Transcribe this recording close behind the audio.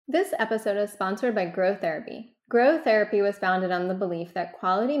This episode is sponsored by Grow Therapy. Grow Therapy was founded on the belief that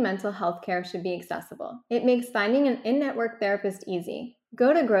quality mental health care should be accessible. It makes finding an in-network therapist easy.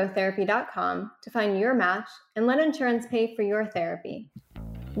 Go to growtherapy.com to find your match and let insurance pay for your therapy.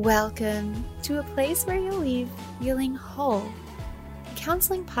 Welcome to a place where you'll leave feeling whole. The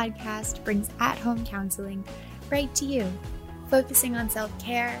Counseling Podcast brings at-home counseling right to you, focusing on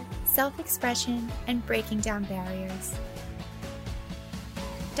self-care, self-expression, and breaking down barriers.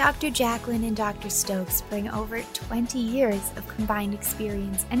 Dr. Jacqueline and Dr. Stokes bring over 20 years of combined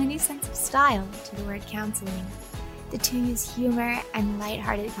experience and a new sense of style to the word counseling. The two use humor and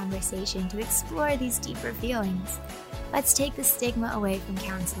lighthearted conversation to explore these deeper feelings. Let's take the stigma away from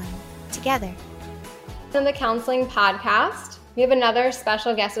counseling together. On the Counseling Podcast, we have another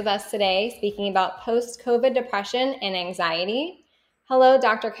special guest with us today speaking about post-COVID depression and anxiety. Hello,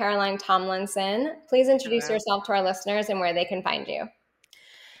 Dr. Caroline Tomlinson. Please introduce yourself to our listeners and where they can find you.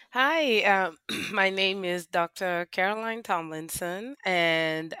 Hi, my name is Dr. Caroline Tomlinson,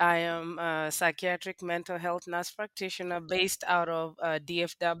 and I am a psychiatric mental health nurse practitioner based out of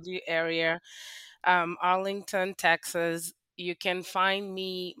DFW area, Arlington, Texas. You can find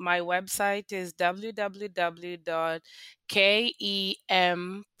me, my website is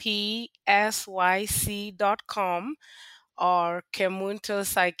www.kempsyc.com or Kemunto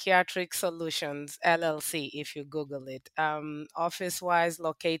Psychiatric Solutions LLC if you Google it. Office-wise,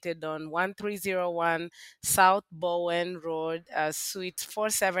 located on 1301 South Bowen Road, Suite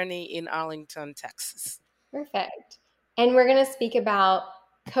 470 in Arlington, Texas. Perfect. And we're going to speak about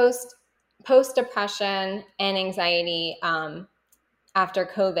post-depression and anxiety after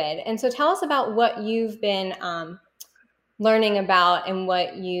COVID. And so tell us about what you've been learning about and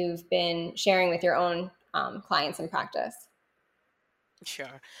what you've been sharing with your own clients in practice.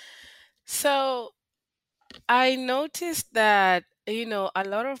 Sure. So I noticed that, a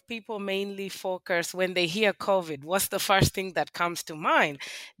lot of people mainly focus when they hear COVID. What's the first thing that comes to mind?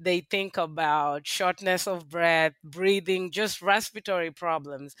 They think about shortness of breath, breathing, just respiratory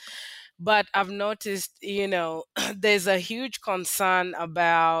problems. But I've noticed, there's a huge concern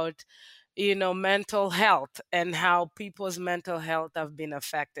about mental health and how people's mental health have been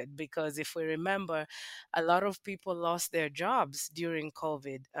affected. Because if we remember, a lot of people lost their jobs during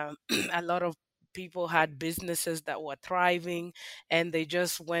COVID. A lot of people had businesses that were thriving and they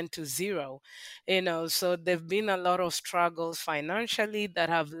just went to zero. So there've been a lot of struggles financially that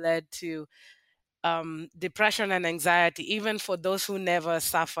have led to depression and anxiety, even for those who never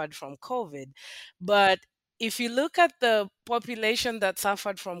suffered from COVID. But if you look at the population that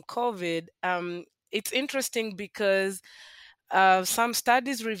suffered from COVID, it's interesting because some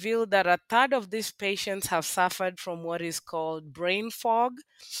studies reveal that a third of these patients have suffered from what is called brain fog.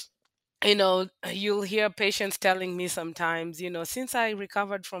 You'll hear patients telling me sometimes, since I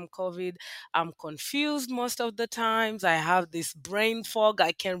recovered from COVID, I'm confused most of the times. I have this brain fog.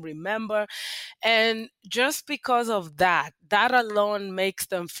 I can't remember. And just because of that alone makes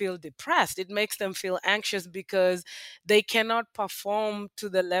them feel depressed. It makes them feel anxious because they cannot perform to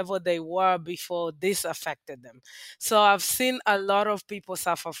the level they were before this affected them. So I've seen a lot of people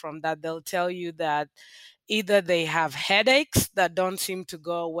suffer from that. They'll tell you that either they have headaches that don't seem to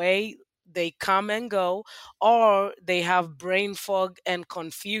go away, they come and go, or they have brain fog and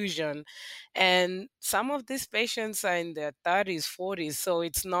confusion. And some of these patients are in their 30s, 40s, so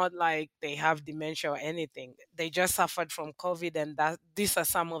it's not like they have dementia or anything. They just suffered from COVID, and these are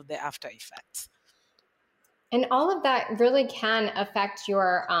some of the after effects. And all of that really can affect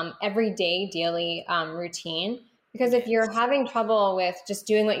your everyday, daily routine. Because if you're having trouble with just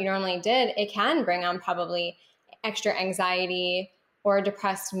doing what you normally did, it can bring on probably extra anxiety or a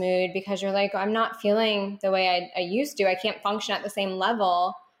depressed mood because you're like, I'm not feeling the way I used to. I can't function at the same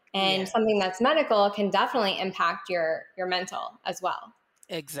level. And something that's medical can definitely impact your mental as well.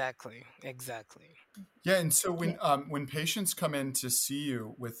 Exactly. Yeah, and so when patients come in to see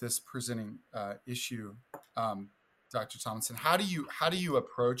you with this presenting issue, Dr. Tomlinson, how do you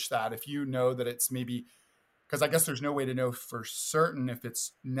approach that if you know that it's maybe, because I guess there's no way to know for certain if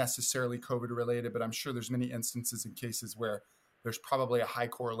it's necessarily COVID related, but I'm sure there's many instances and cases where there's probably a high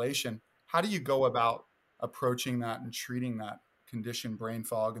correlation. How do you go about approaching that and treating that condition, brain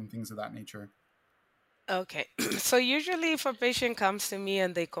fog and things of that nature? Okay. So usually if a patient comes to me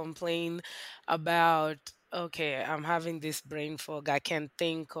and they complain about, okay, I'm having this brain fog, I can't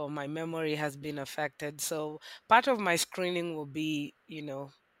think, or my memory has been affected. So part of my screening will be,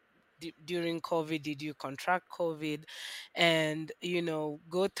 during COVID, did you contract COVID? And,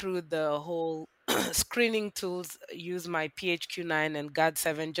 go through the whole screening tools, use my PHQ-9 and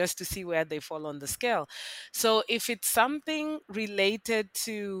GAD-7 just to see where they fall on the scale. So if it's something related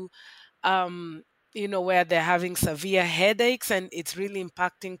to um, where they're having severe headaches and it's really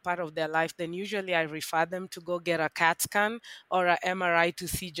impacting part of their life, then usually I refer them to go get a CAT scan or a MRI to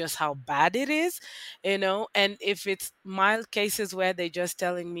see just how bad it is. And if it's mild cases where they're just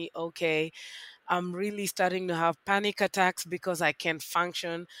telling me, okay, I'm really starting to have panic attacks because I can't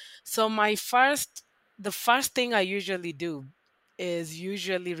function. So the first thing I usually do is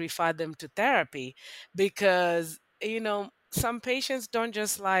usually refer them to therapy because, some patients don't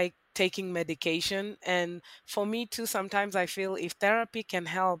just like taking medication. And for me too, sometimes I feel if therapy can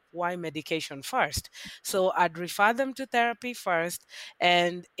help, why medication first? So I'd refer them to therapy first.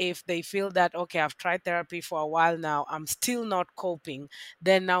 And if they feel that, okay, I've tried therapy for a while now, I'm still not coping,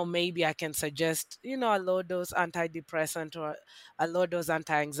 then now maybe I can suggest, a low dose antidepressant or a low dose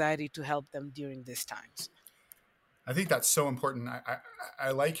anti-anxiety to help them during these times. I think that's so important.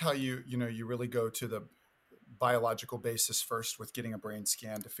 I like how you really go to the biological basis first with getting a brain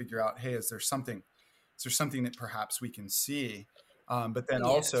scan to figure out, hey, is there something that perhaps we can see, but then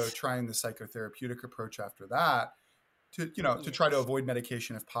also Yes. trying the psychotherapeutic approach after that to try to Yes. avoid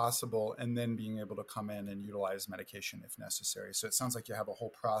medication if possible, and then being able to come in and utilize medication if necessary. So it sounds like you have a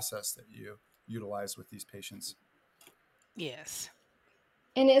whole process that you utilize with these patients. Yes.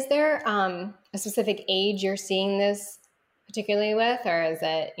 And is there a specific age you're seeing this particularly with, or is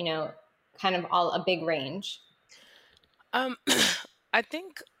it, kind of all a big range? Um, I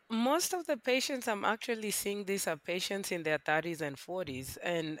think most of the patients I'm actually seeing, these are patients in their 30s and 40s.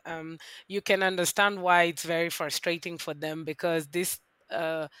 And you can understand why it's very frustrating for them because these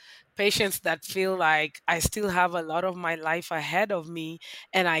uh, patients that feel like I still have a lot of my life ahead of me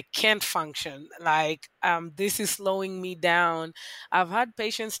and I can't function. Like, this is slowing me down. I've had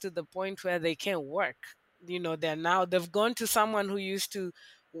patients to the point where they can't work. They've gone to someone who used to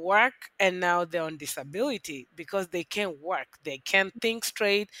work and now they're on disability because they can't work, they can't think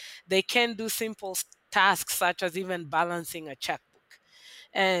straight, they can't do simple tasks such as even balancing a checkbook.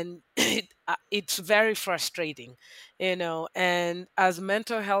 And it's very frustrating. And as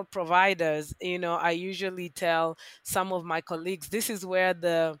mental health providers, I usually tell some of my colleagues this is where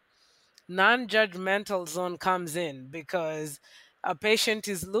the non-judgmental zone comes in, because a patient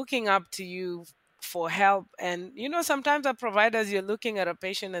is looking up to you for help. And sometimes as providers, you're looking at a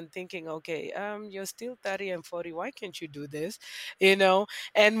patient and thinking, okay, you're still 30 and 40, why can't you do this? you know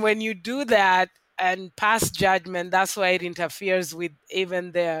and when you do that and pass judgment, that's why it interferes with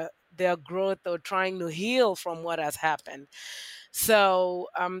even their growth or trying to heal from what has happened. So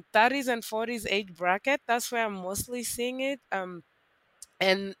 30s and 40s age bracket, that's where I'm mostly seeing it.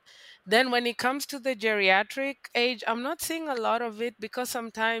 And then when it comes to the geriatric age, I'm not seeing a lot of it because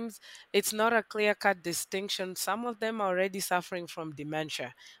sometimes it's not a clear cut distinction. Some of them are already suffering from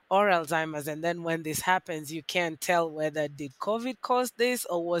dementia or Alzheimer's. And then when this happens, you can't tell whether did COVID cause this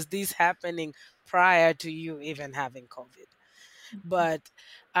or was this happening prior to you even having COVID. But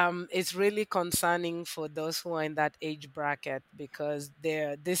it's really concerning for those who are in that age bracket because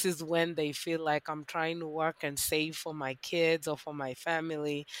this is when they feel like I'm trying to work and save for my kids or for my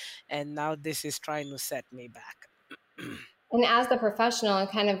family, and now this is trying to set me back. And as the professional,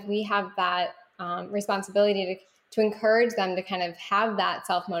 kind of, we have that responsibility to encourage them to kind of have that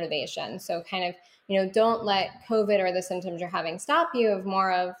self motivation. So kind of, don't let COVID or the symptoms you're having stop you. Of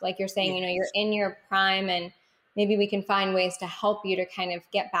more of, like you're saying, you're Yes. in your prime, and maybe we can find ways to help you to kind of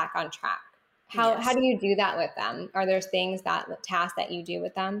get back on track. How Yes. do you do that with them? Are there tasks that you do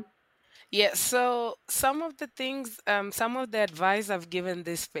with them? Yeah, so some of the things, some of the advice I've given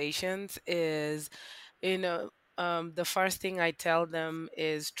these patients is, you know, the first thing I tell them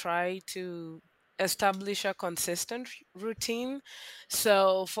is try to establish a consistent routine.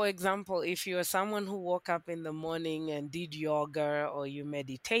 So, for example, if you are someone who woke up in the morning and did yoga, or you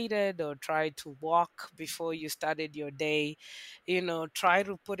meditated, or tried to walk before you started your day, try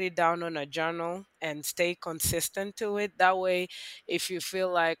to put it down on a journal and stay consistent to it. That way, if you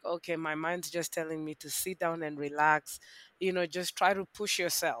feel like, okay, my mind's just telling me to sit down and relax, just try to push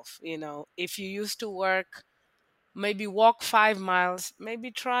yourself. If you used to work, maybe walk 5 miles,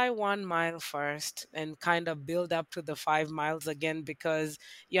 maybe try 1 mile first and kind of build up to the 5 miles again, because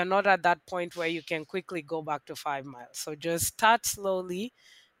you're not at that point where you can quickly go back to 5 miles. So just start slowly,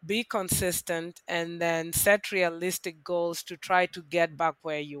 be consistent, and then set realistic goals to try to get back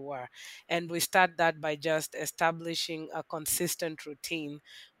where you were. And we start that by just establishing a consistent routine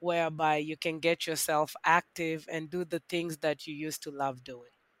whereby you can get yourself active and do the things that you used to love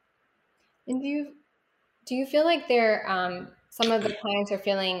doing. And do you feel like there some of the clients are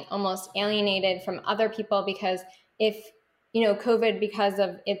feeling almost alienated from other people because if, COVID, because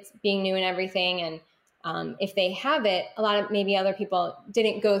of it's being new and everything, and if they have it, a lot of maybe other people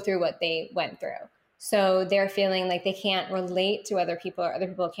didn't go through what they went through. So they're feeling like they can't relate to other people, or other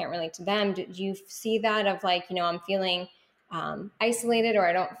people can't relate to them. Do you see that of like, I'm feeling isolated, or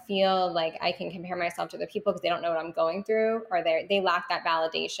I don't feel like I can compare myself to other people because they don't know what I'm going through, or they lack that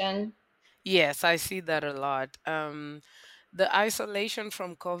validation? Yes, I see that a lot. The isolation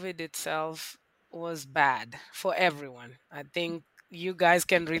from COVID itself was bad for everyone. I think you guys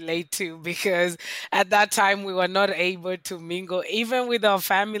can relate to, because at that time we were not able to mingle even with our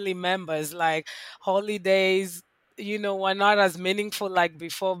family members. Like holidays, were not as meaningful like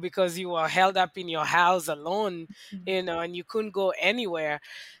before, because you were held up in your house alone, and you couldn't go anywhere.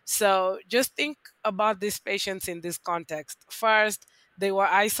 So just think about these patients in this context. First, they were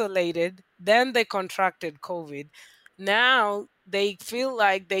isolated, then they contracted COVID. Now they feel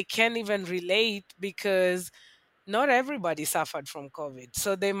like they can't even relate, because not everybody suffered from COVID.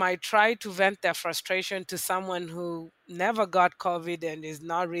 So they might try to vent their frustration to someone who never got COVID and is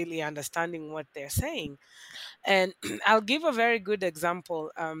not really understanding what they're saying. And I'll give a very good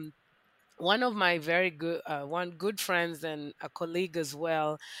example. One of my very good, one good friends and a colleague as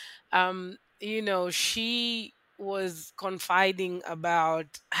well, she was confiding about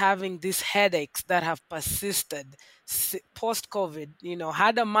having these headaches that have persisted post COVID.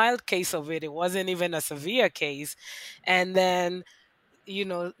 Had a mild case of it. It wasn't even a severe case. And then,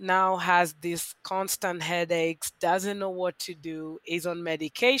 now has these constant headaches, doesn't know what to do, is on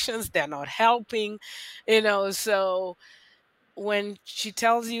medications, they're not helping, so when she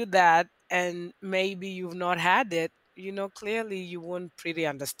tells you that, and maybe you've not had it, clearly you won't pretty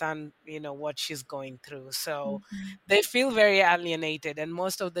understand, what she's going through. So they feel very alienated. And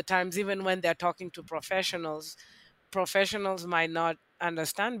most of the times, even when they're talking to professionals might not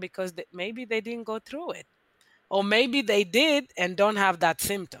understand, because maybe they didn't go through it. Or maybe they did and don't have that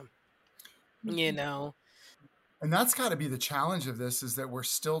symptom, you know. And that's got to be the challenge of this, is that we're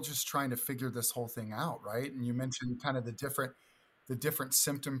still just trying to figure this whole thing out, right? And you mentioned kind of the different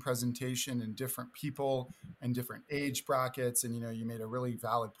symptom presentation in different people and different age brackets. And you made a really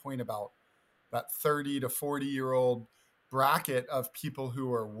valid point about that 30 to 40-year-old bracket of people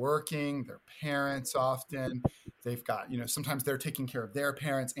who are working, their parents often. They've got, sometimes they're taking care of their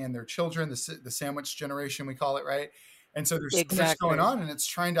parents and their children, the sandwich generation, we call it, right? And so there's so much going Exactly. on, and it's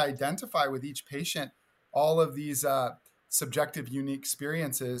trying to identify with each patient all of these subjective, unique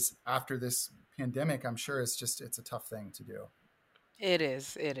experiences after this pandemic. I'm sure it's a tough thing to do. It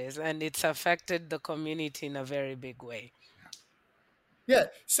is. And it's affected the community in a very big way. Yeah.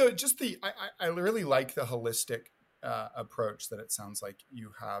 So just I really like the holistic approach that it sounds like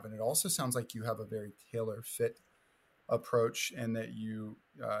you have, and it also sounds like you have a very tailor fit approach, and that you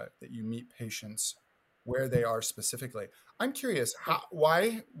meet patients where they are specifically. I'm curious,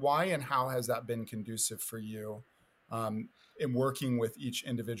 why, and how has that been conducive for you in working with each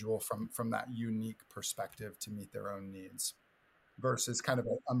individual from that unique perspective to meet their own needs versus kind of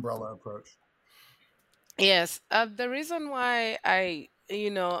an umbrella approach? Yes, the reason why I,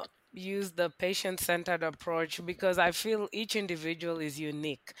 use the patient-centered approach, because I feel each individual is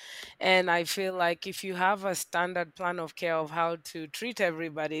unique. And I feel like if you have a standard plan of care of how to treat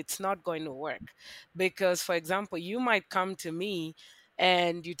everybody, it's not going to work. Because, for example, you might come to me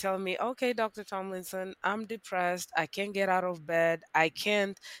and you tell me, okay, Dr. Tomlinson, I'm depressed. I can't get out of bed. I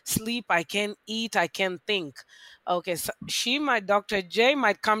can't sleep. I can't eat. I can't think. Okay, so Dr. J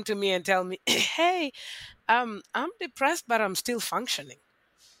might come to me and tell me, hey, I'm depressed, but I'm still functioning.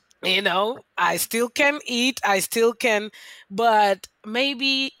 I still can eat, I still can, but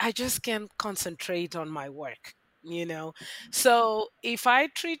maybe I just can't concentrate on my work, you know. So if I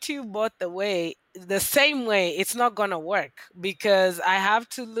treat you both the same way, it's not going to work, because I have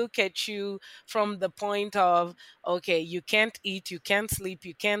to look at you from the point of, okay, you can't eat, you can't sleep,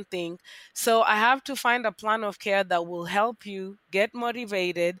 you can't think. So I have to find a plan of care that will help you get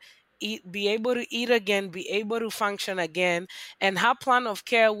motivated, be able to eat again, be able to function again. And her plan of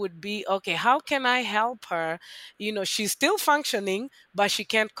care would be, okay, how can I help her? She's still functioning, but she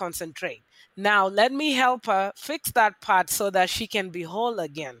can't concentrate. Now, let me help her fix that part so that she can be whole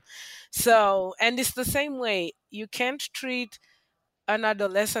again. So, and it's the same way. You can't treat an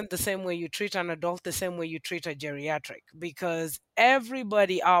adolescent the same way you treat an adult, the same way you treat a geriatric, because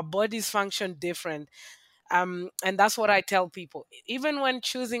our bodies function different. And that's what I tell people. Even when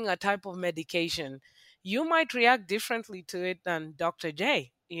choosing a type of medication, you might react differently to it than Dr.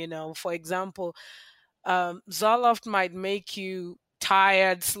 J. For example, Zoloft might make you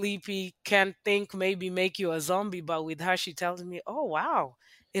tired, sleepy, can't think, maybe make you a zombie. But with her, she tells me, "Oh wow,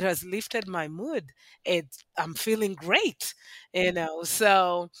 it has lifted my mood. I'm feeling great."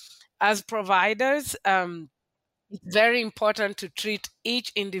 So as providers, it's very important to treat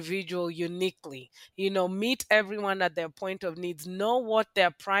each individual uniquely. Meet everyone at their point of needs, know what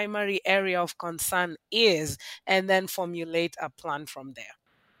their primary area of concern is, and then formulate a plan from there.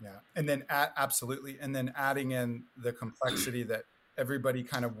 Yeah. And then absolutely. And then adding in the complexity that everybody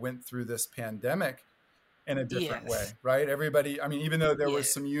kind of went through this pandemic in a different Yes. way, right? Everybody, I mean, even though there Yeah.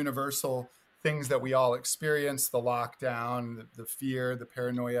 was some universal things that we all experienced, the lockdown, the fear, the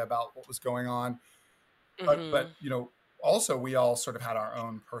paranoia about what was going on, but Hmm. also we all sort of had our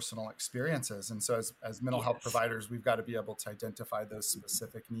own personal experiences. And so as mental health Yes. providers, we've got to be able to identify those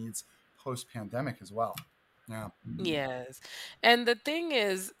specific needs post pandemic as well. Yeah. Yes. And the thing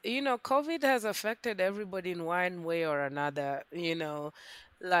is, COVID has affected everybody in one way or another.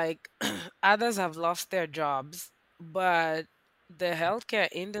 Like others have lost their jobs, but the healthcare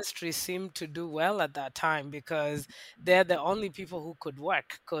industry seemed to do well at that time because they're the only people who could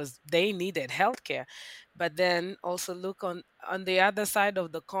work because they needed healthcare. But then also look on the other side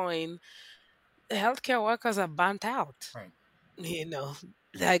of the coin, healthcare workers are burnt out, Right. you know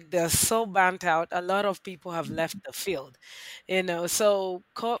like they're so burnt out. A lot of people have left the field, so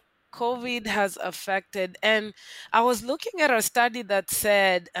COVID has affected. And I was looking at a study that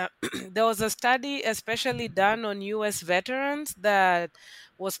said there was a study especially done on US veterans that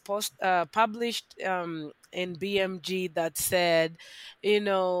was published in BMG that said,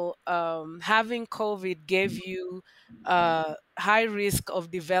 having COVID gave you high risk of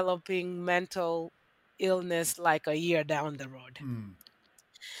developing mental illness like a year down the road. Mm,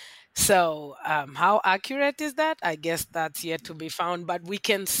 So, how accurate is that? I guess that's yet to be found, but we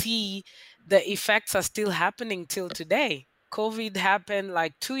can see the effects are still happening till today. COVID happened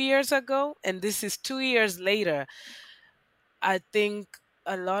like 2 years ago, and this is 2 years later. I think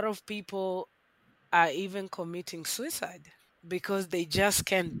a lot of people are even committing suicide because they just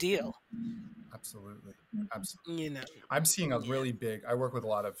can't deal, absolutely. Absolutely. you know. I'm seeing a Yeah. really big, I work with a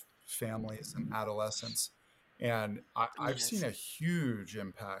lot of families and adolescents, and I've seen Yes. a huge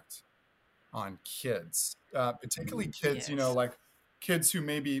impact on kids, particularly kids, Yes. like kids who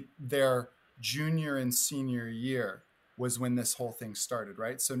maybe their junior and senior year was when this whole thing started,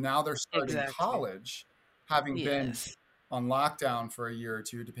 right? So now they're starting Exactly. college, having been Yes. on lockdown for a year or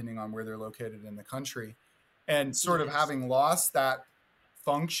two, depending on where they're located in the country, and sort of Yes. having lost that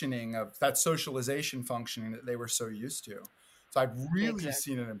functioning of that socialization functioning that they were so used to. So I've really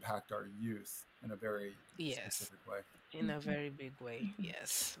seen Exactly. it impact our youth in a very Yes. specific way. In a very big way.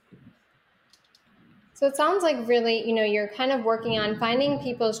 Yes. So it sounds like really, you're kind of working on finding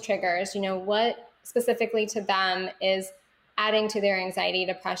people's triggers, what specifically to them is adding to their anxiety,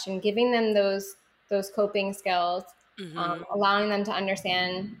 depression, giving them those coping skills, Hmm. allowing them to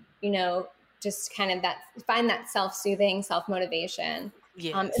understand, just kind of that find that self-soothing, self-motivation.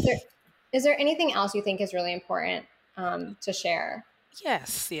 Is there Yes. is there anything else you think is really important to share?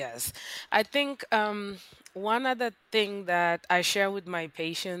 Yes, yes. I think one other thing that I share with my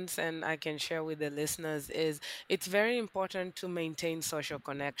patients and I can share with the listeners is it's very important to maintain social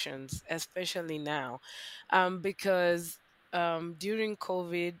connections, especially now, because during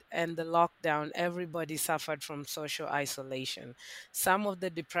COVID and the lockdown, everybody suffered from social isolation. Some of the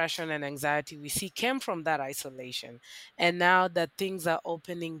depression and anxiety we see came from that isolation. And now that things are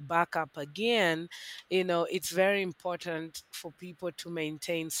opening back up again, it's very important for people to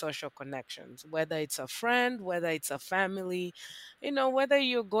maintain social connections, whether it's a friend, whether it's a family, whether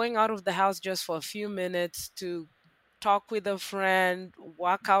you're going out of the house just for a few minutes to talk with a friend,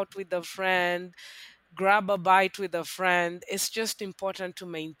 walk out with a friend, grab a bite with a friend. It's just important to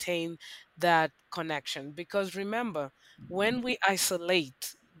maintain that connection because remember, when we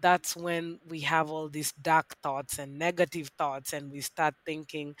isolate, that's when we have all these dark thoughts and negative thoughts, and we start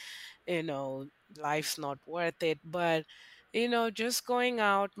thinking, you know, life's not worth it. But, just going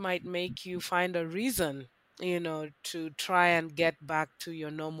out might make you find a reason, to try and get back to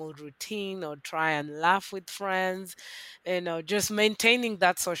your normal routine or try and laugh with friends. Just maintaining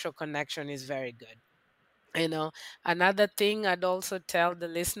that social connection is very good. you know Another thing I'd also tell the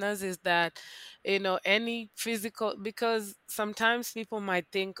listeners is that, any physical, because sometimes people might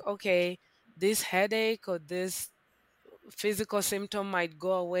think, okay, this headache or this physical symptom might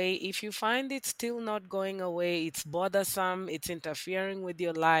go away. If you find it's still not going away, it's bothersome, it's interfering with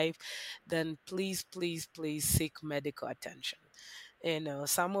your life, then please, please, please seek medical attention.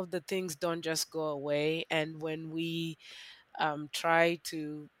 Some of the things don't just go away, and when we try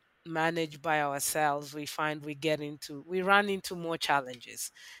to manage by ourselves, we find we run into more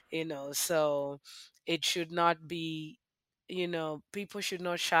challenges, so it should not be, people should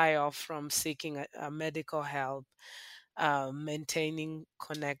not shy off from seeking a medical help, maintaining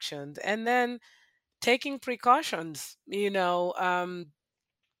connections, and then taking precautions.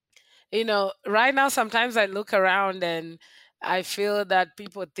 Right now, sometimes I look around and I feel that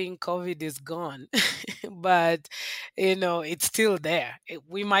people think COVID is gone, but it's still there.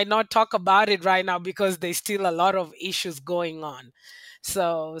 We might not talk about it right now because there's still a lot of issues going on.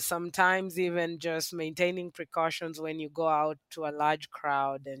 So sometimes even just maintaining precautions when you go out to a large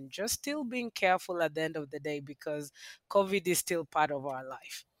crowd, and just still being careful at the end of the day, because COVID is still part of our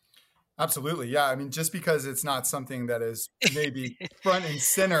life. Absolutely. Yeah. I mean, just because it's not something that is maybe front and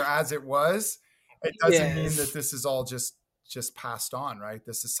center as it was, it doesn't mean that Yes. this is all just passed on, right?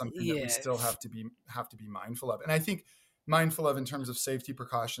 This is something that we still Yes. have to be mindful of. And I think mindful of in terms of safety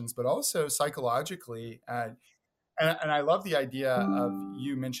precautions, but also psychologically. And I love the idea of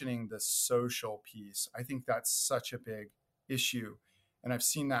you mentioning the social piece. I think that's such a big issue. And I've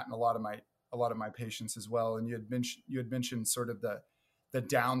seen that in a lot of my patients as well. And you had mentioned sort of the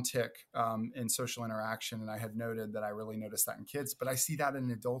downtick in social interaction, and I had noted that I really noticed that in kids, but I see that in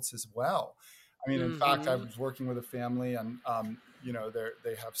adults as well. I mean, in fact, I Mm-hmm. was working with a family, and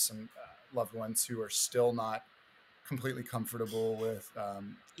they have some loved ones who are still not completely comfortable with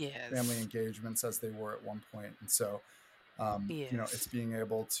family Yes. engagements as they were at one point, and so it's Yes. being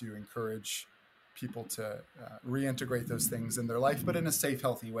able to encourage people to reintegrate those things in their life, but in a safe,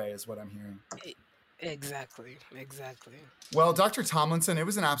 healthy way, is what I'm hearing. E- Exactly. Exactly. Well, Dr. Tomlinson, it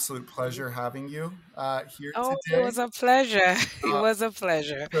was an absolute pleasure having you here Oh, it today. was a pleasure. It Uh, was a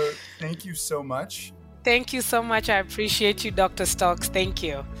pleasure. so thank you so much. Thank you so much. I appreciate you, Dr. Stokes. Thank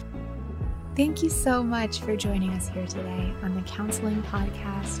you. Thank you so much for joining us here today on the Counseling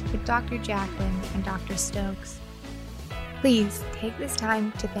Podcast with Dr. Jacqueline and Dr. Stokes. Please take this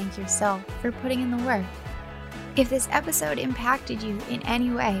time to thank yourself for putting in the work. If this episode impacted you in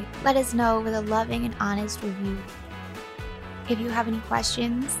any way, let us know with a loving and honest review. If you have any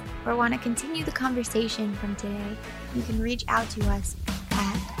questions or want to continue the conversation from today, you can reach out to us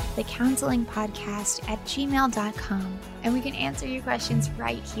at thecounselingpodcast@gmail.com, and we can answer your questions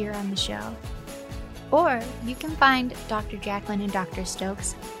right here on the show. Or you can find Dr. Jacqueline and Dr.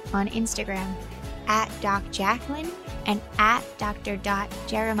 Stokes on Instagram at DocJacqueline and at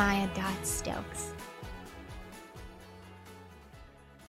dr.jeremiah.stokes.